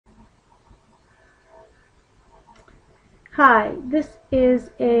Hi, this is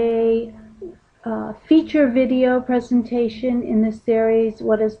a feature video presentation in the series,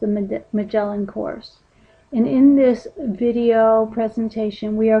 What is the Magellan Course? And in this video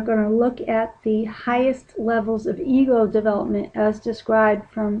presentation, we are going to look at the highest levels of ego development as described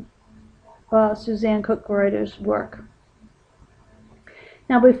from Susanne Cook-Greuter's work.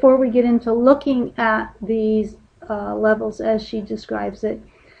 Now, before we get into looking at these levels as she describes it,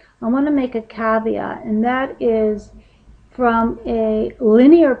 I want to make a caveat, and that is, from a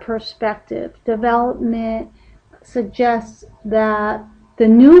linear perspective, development suggests that the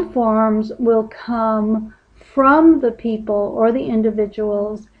new forms will come from the people or the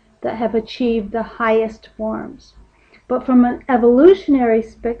individuals that have achieved the highest forms. But from an evolutionary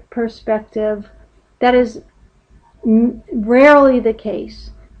perspective, that is rarely the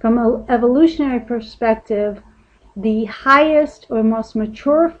case. From an evolutionary perspective, the highest or most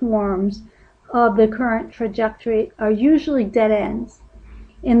mature forms of the current trajectory are usually dead ends,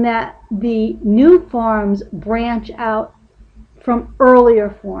 in that the new forms branch out from earlier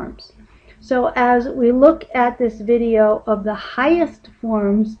forms. So as we look at this video of the highest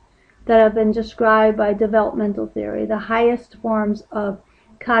forms that have been described by developmental theory, the highest forms of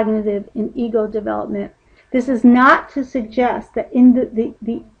cognitive and ego development, this is not to suggest that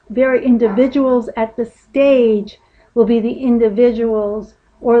the very individuals at the stage will be the individuals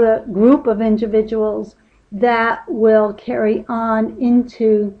or the group of individuals that will carry on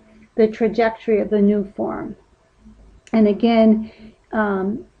into the trajectory of the new form. And again,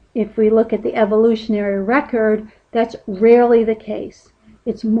 if we look at the evolutionary record, that's rarely the case.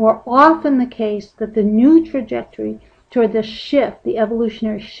 It's more often the case that the new trajectory toward the shift, the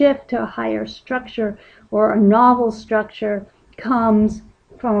evolutionary shift to a higher structure or a novel structure, comes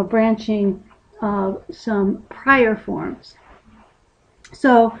from a branching of some prior forms.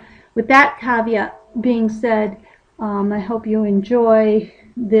 So with that caveat being said, I hope you enjoy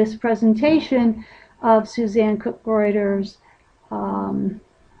this presentation of Susanne Cook-Greuter's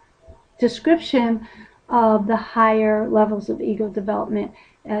description of the higher levels of ego development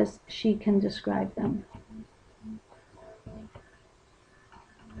as she can describe them.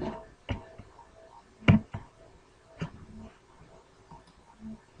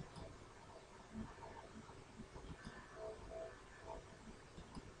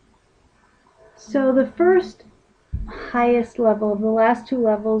 So the first highest level of the last two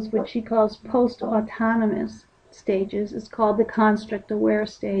levels, which she calls post-autonomous stages, is called the construct-aware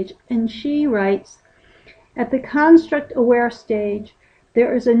stage. And she writes, at the construct-aware stage,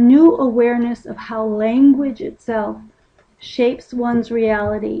 there is a new awareness of how language itself shapes one's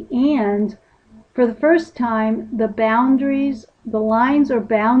reality, and for the first time, the boundaries, the lines or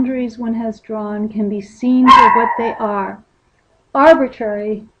boundaries one has drawn can be seen for what they are,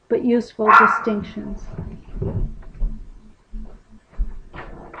 arbitrary but useful distinctions.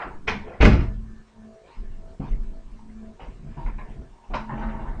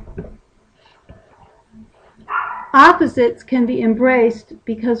 Opposites can be embraced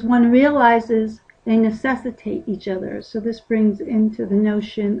because one realizes they necessitate each other. So this brings into the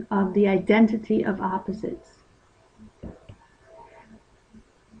notion of the identity of opposites.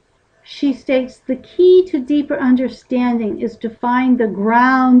 She states, the key to deeper understanding is to find the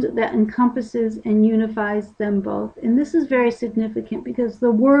ground that encompasses and unifies them both. And this is very significant because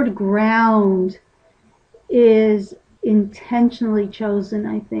the word ground is intentionally chosen,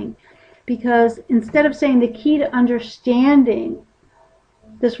 I think, because instead of saying the key to understanding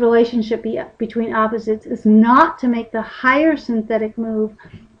this relationship between opposites is not to make the higher synthetic move,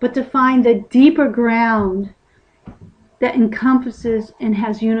 but to find the deeper ground that encompasses and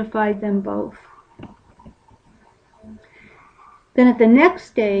has unified them both. Then at the next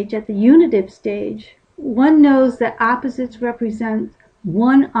stage, at the unitive stage, one knows that opposites represent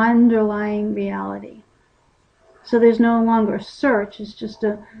one underlying reality. So there's no longer a search, it's just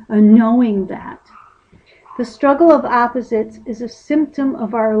a knowing that. The struggle of opposites is a symptom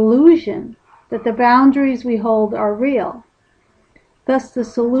of our illusion that the boundaries we hold are real. Thus, the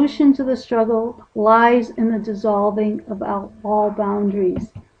solution to the struggle lies in the dissolving of all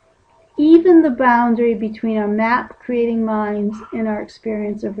boundaries, even the boundary between our map-creating minds and our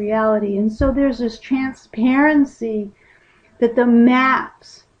experience of reality. And so there's this transparency that the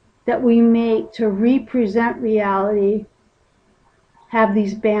maps that we make to represent reality have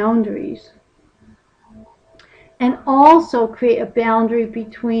these boundaries, and also create a boundary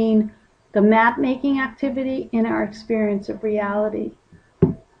between the map-making activity and our experience of reality.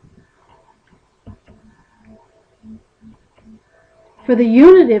 For the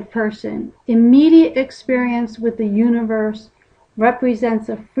unitive person, immediate experience with the universe represents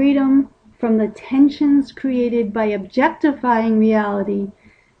a freedom from the tensions created by objectifying reality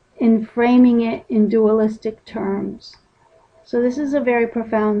and framing it in dualistic terms. So this is a very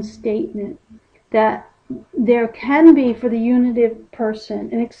profound statement, that there can be, for the unitive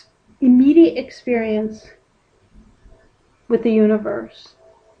person, an immediate experience with the universe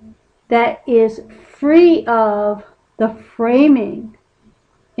that is free of the framing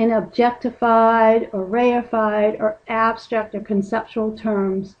in objectified or reified or abstract or conceptual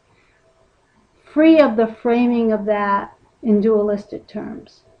terms, free of the framing of that in dualistic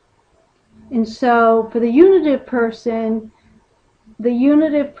terms. And so for the unitive person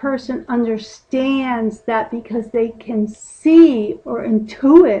understands that because they can see or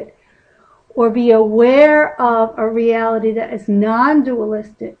intuit or be aware of a reality that is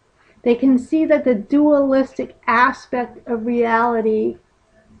non-dualistic, they can see that the dualistic aspect of reality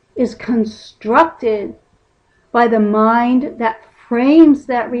is constructed by the mind that frames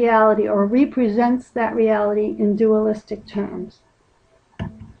that reality or represents that reality in dualistic terms.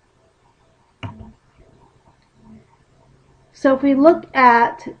 So if we look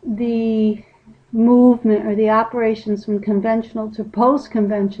at the movement or the operations from conventional to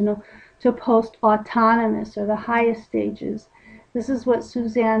post-conventional to post-autonomous, or the highest stages, this is what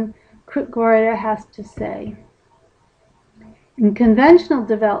Susanne Cook-Greuter has to say. In conventional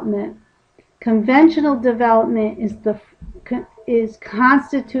development is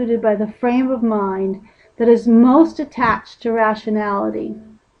constituted by the frame of mind that is most attached to rationality,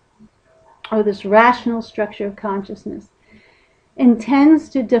 or this rational structure of consciousness, and tends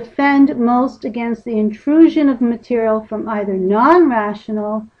to defend most against the intrusion of material from either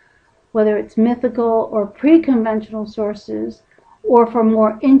non-rational, whether it's mythical or pre-conventional sources, or from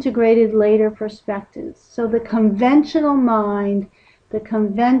more integrated later perspectives. So the conventional mind, the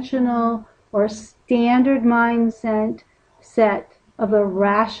conventional or standard mindset of the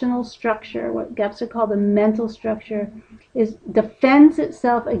rational structure, what Gebser called the mental structure, defends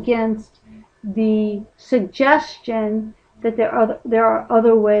itself against the suggestion that there are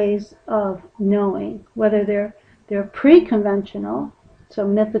other ways of knowing, whether they're pre-conventional, so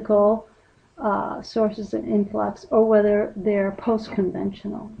mythical sources and influx, or whether they're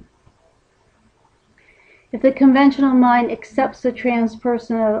post-conventional. If the conventional mind accepts the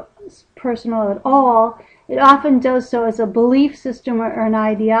transpersonal at all, it often does so as a belief system or an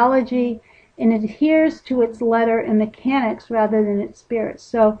ideology, and adheres to its letter and mechanics rather than its spirit.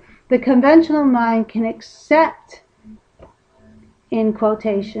 So the conventional mind can accept, in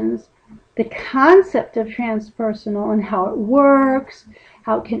quotations, the concept of transpersonal and how it works,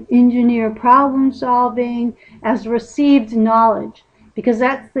 how it can engineer problem solving as received knowledge, because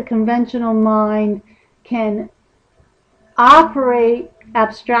that's the conventional mind can operate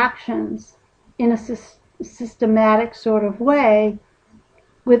abstractions in a systematic sort of way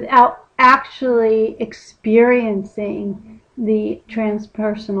without actually experiencing the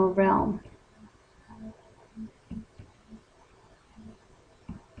transpersonal realm.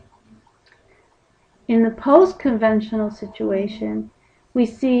 In the post-conventional situation, we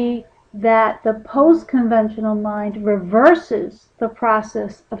see that the post-conventional mind reverses the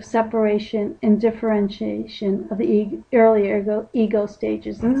process of separation and differentiation of the earlier ego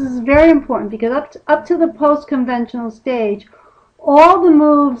stages. And this is very important because up to the post-conventional stage, all the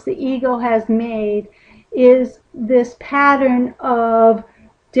moves the ego has made is this pattern of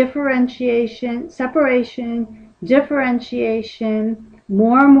differentiation, separation, differentiation,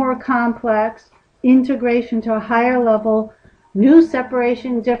 more and more complex, integration to a higher level, new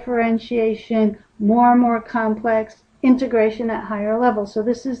separation, differentiation, more and more complex, integration at higher levels. So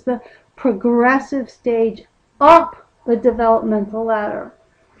this is the progressive stage up the developmental ladder.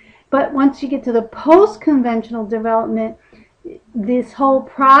 But once you get to the post-conventional development, this whole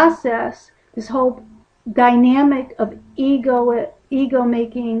process, this whole dynamic of ego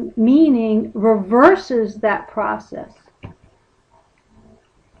making meaning reverses that process.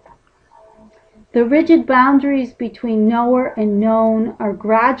 The rigid boundaries between knower and known are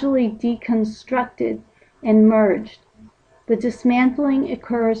gradually deconstructed and merged. The dismantling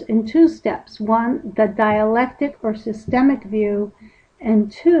occurs in two steps. One, the dialectic or systemic view, and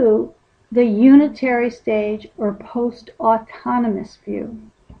two, the unitary stage or post-autonomous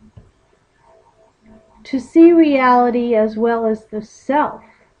view. To see reality as well as the self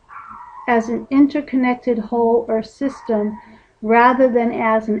as an interconnected whole or system rather than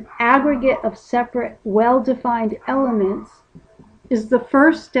as an aggregate of separate, well-defined elements is the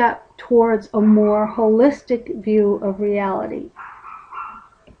first step towards a more holistic view of reality.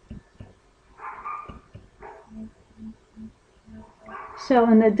 So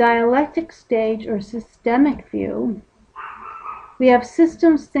in the dialectic stage or systemic view, We have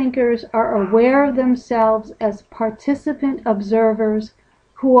systems thinkers are aware of themselves as participant observers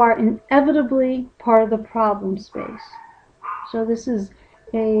who are inevitably part of the problem space. So this is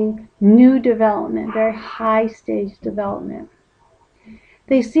a new development, very high stage development.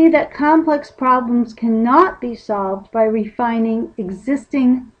 They see that complex problems cannot be solved by refining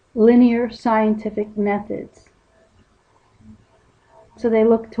existing linear scientific methods. So they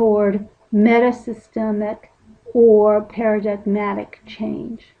look toward metasystemic or paradigmatic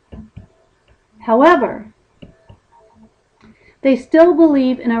change. However, they still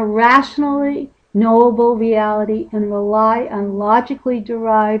believe in a rationally knowable reality and rely on logically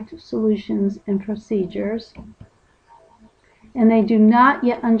derived solutions and procedures. And they do not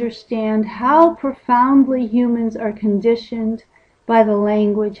yet understand how profoundly humans are conditioned by the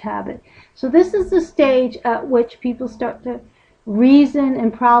language habit. So this is the stage at which people start to reason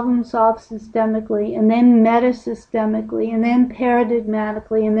and problem solve systemically, and then metasystemically, and then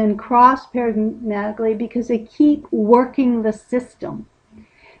paradigmatically, and then cross-paradigmatically, because they keep working the system.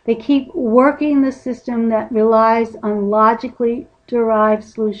 They keep working the system that relies on logically derived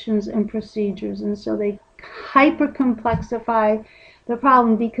solutions and procedures, and so they hyper-complexify the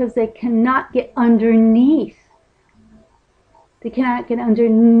problem because they cannot get underneath. They cannot get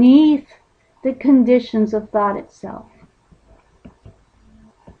underneath the conditions of thought itself.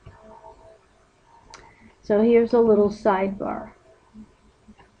 So here's a little sidebar.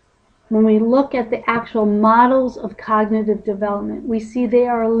 When we look at the actual models of cognitive development, we see they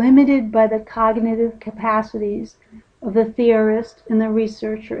are limited by the cognitive capacities of the theorist and the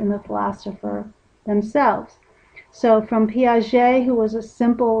researcher and the philosopher themselves. So from Piaget, who was a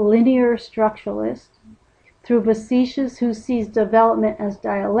simple linear structuralist, through Bacetius, who sees development as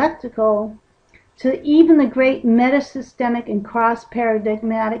dialectical, to even the great metasystemic and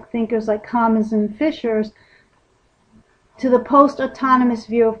cross-paradigmatic thinkers like Commons and Fishers, to the post-autonomous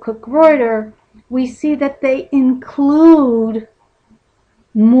view of Cook-Greuter, we see that they include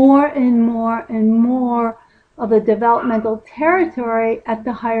more and more and more of the developmental territory at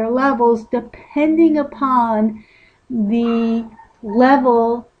the higher levels, depending upon the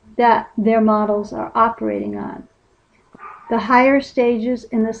level that their models are operating on. The higher stages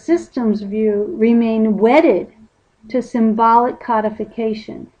in the systems view remain wedded to symbolic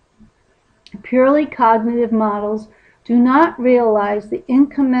codification. Purely cognitive models do not realize the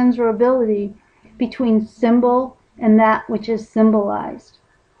incommensurability between symbol and that which is symbolized.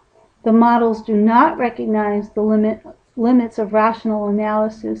 The models do not recognize the limits of rational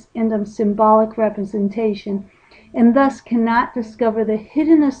analysis and of symbolic representation, and thus cannot discover the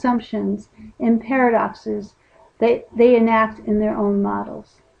hidden assumptions and paradoxes that they enact in their own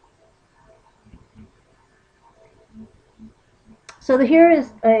models. So here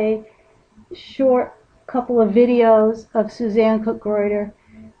is a short couple of videos of Susanne Cook-Greuter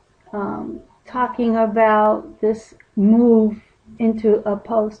talking about this move into a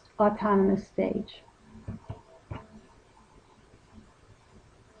post-autonomous stage.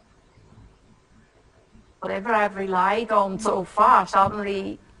 Whatever I've relied on so far,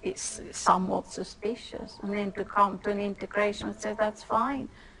 suddenly it's somewhat suspicious. And then to come to an integration and say, that's fine.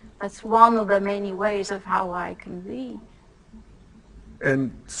 That's one of the many ways of how I can be.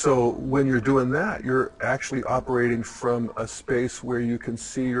 And so when you're doing that, you're actually operating from a space where you can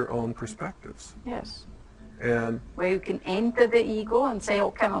see your own perspectives. Yes. And where you can enter the ego and say,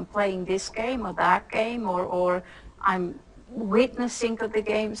 okay, I'm playing this game or that game, or I'm witnessing to the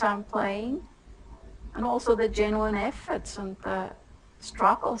games I'm playing. And also the genuine efforts and the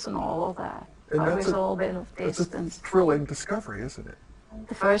struggles and all of that. And that's a little bit of distance. It's a thrilling discovery, isn't it?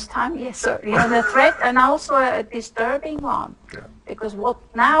 The first time, yes, certainly. And a threat, and also a disturbing one. Yeah. Because what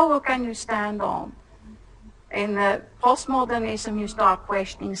can you stand on? In postmodernism, you start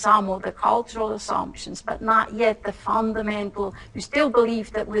questioning some of the cultural assumptions, but not yet the fundamental. You still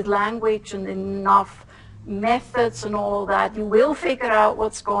believe that with language and enough methods and all that, you will figure out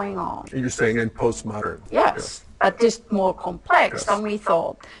what's going on. And you're saying in postmodern. Yes, but just more complex than we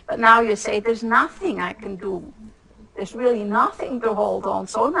thought. But now you say, there's nothing I can do. There's really nothing to hold on.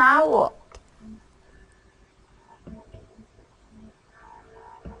 So now what?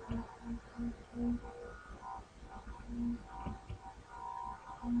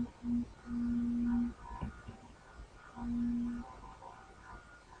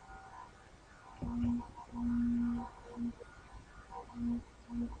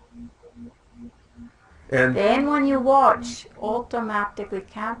 And then when you watch, automatically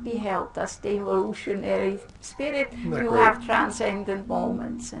can't be helped. That's the evolutionary spirit. You have transcendent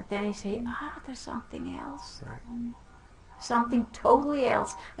moments. And then you say, there's something else. Right. Something totally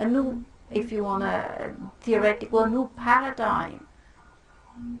else. A new, if you want a theoretical, a new paradigm.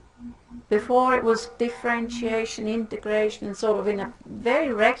 Before it was differentiation, integration, sort of in a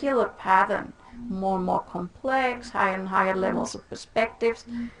very regular pattern, more and more complex, higher and higher levels of perspectives,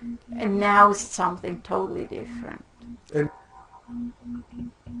 and now it's something totally different. And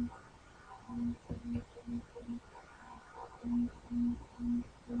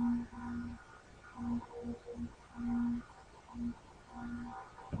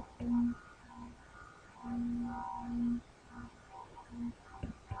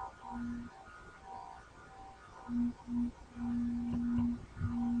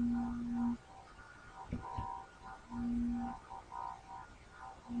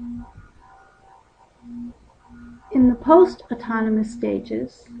in the post-autonomous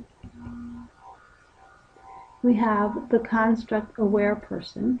stages, we have the construct-aware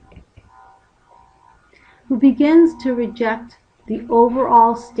person who begins to reject the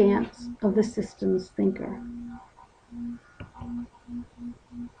overall stance of the systems thinker,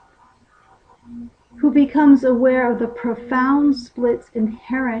 who becomes aware of the profound splits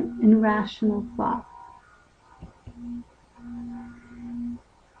inherent in rational thought,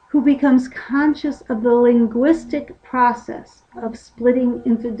 who becomes conscious of the linguistic process of splitting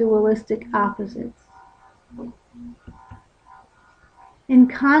into dualistic opposites, and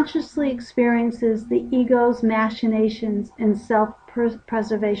consciously experiences the ego's machinations and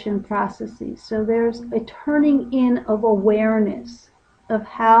self-preservation processes. So there's a turning in of awareness of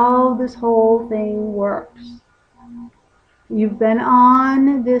how this whole thing works. You've been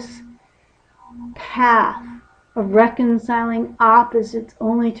on this path of reconciling opposites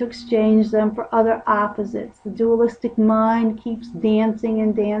only to exchange them for other opposites. The dualistic mind keeps dancing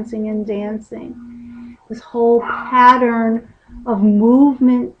and dancing and dancing. This whole pattern of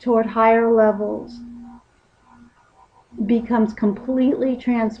movement toward higher levels becomes completely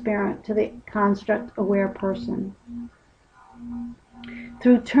transparent to the construct-aware person.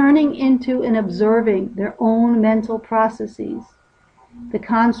 Through turning into and observing their own mental processes, the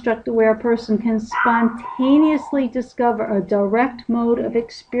construct-aware person can spontaneously discover a direct mode of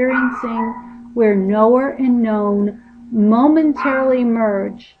experiencing where knower and known momentarily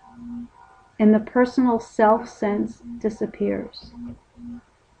merge and the personal self-sense disappears.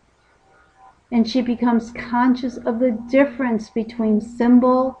 And she becomes conscious of the difference between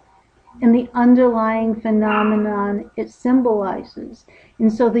symbol and the underlying phenomenon it symbolizes.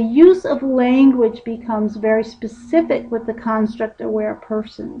 And so the use of language becomes very specific with the construct-aware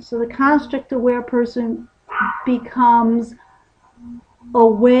person. So the construct-aware person becomes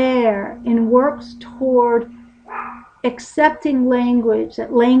aware and works toward accepting language,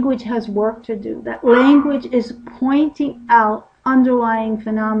 that language has work to do, that language is pointing out underlying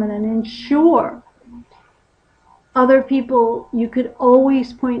phenomena. And sure, other people, you could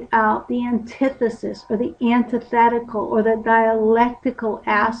always point out the antithesis or the antithetical or the dialectical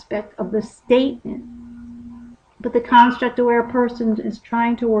aspect of the statement. But the construct-aware person is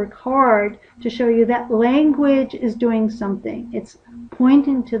trying to work hard to show you that language is doing something. It's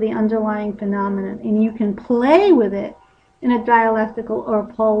pointing to the underlying phenomenon, and you can play with it in a dialectical or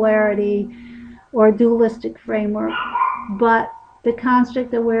polarity or dualistic framework. But the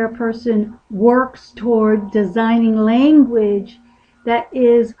construct-aware person works toward designing language that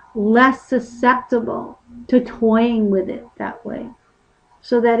is less susceptible to toying with it that way,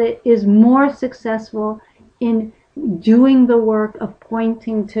 so that it is more successful in doing the work of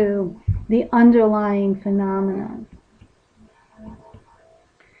pointing to the underlying phenomenon.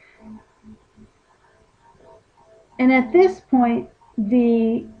 And at this point,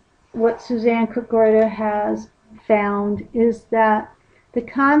 what Susanne Cook-Greuter has found is that the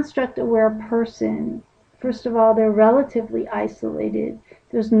construct-aware person, first of all, they're relatively isolated.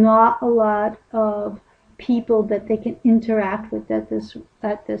 There's not a lot of people that they can interact with at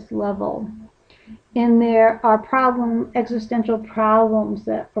this level. And there are existential problems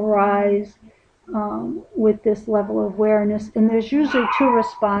that arise with this level of awareness, and there's usually two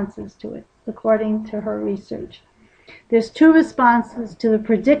responses to it, according to her research. There's two responses to the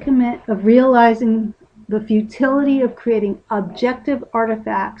predicament of realizing the futility of creating objective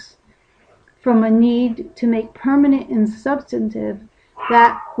artifacts from a need to make permanent and substantive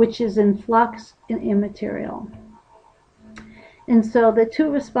that which is in flux and immaterial. And so the two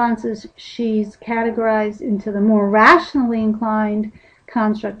responses she's categorized into the more rationally inclined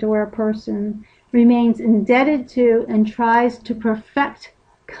construct-aware person remains indebted to and tries to perfect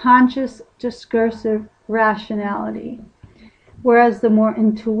conscious discursive rationality, whereas the more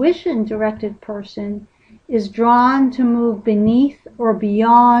intuition-directed person is drawn to move beneath or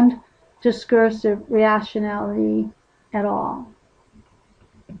beyond discursive rationality at all.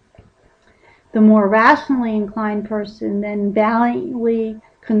 The more rationally inclined person then valiantly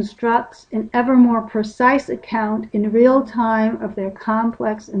constructs an ever more precise account in real time of their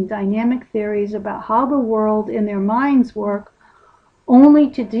complex and dynamic theories about how the world in their minds work, only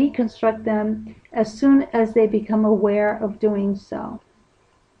to deconstruct them as soon as they become aware of doing so.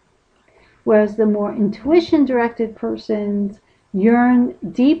 Whereas the more intuition-directed persons yearn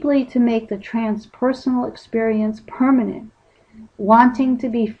deeply to make the transpersonal experience permanent, wanting to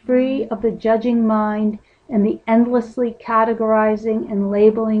be free of the judging mind and the endlessly categorizing and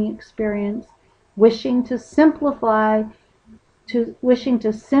labeling experience, wishing to simply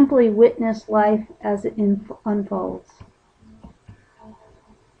witness life as it unfolds.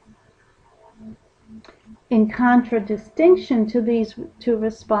 In contradistinction to these two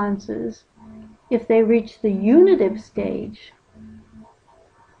responses, if they reach the unitive stage,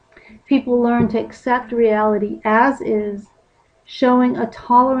 people learn to accept reality as is, showing a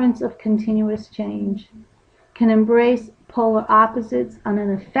tolerance of continuous change, can embrace polar opposites on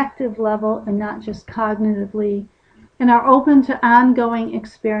an affective level and not just cognitively, and are open to ongoing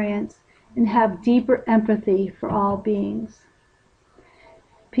experience and have deeper empathy for all beings.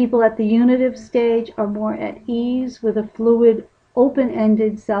 People at the unitive stage are more at ease with a fluid,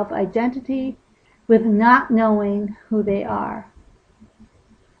 open-ended self-identity, with not knowing who they are.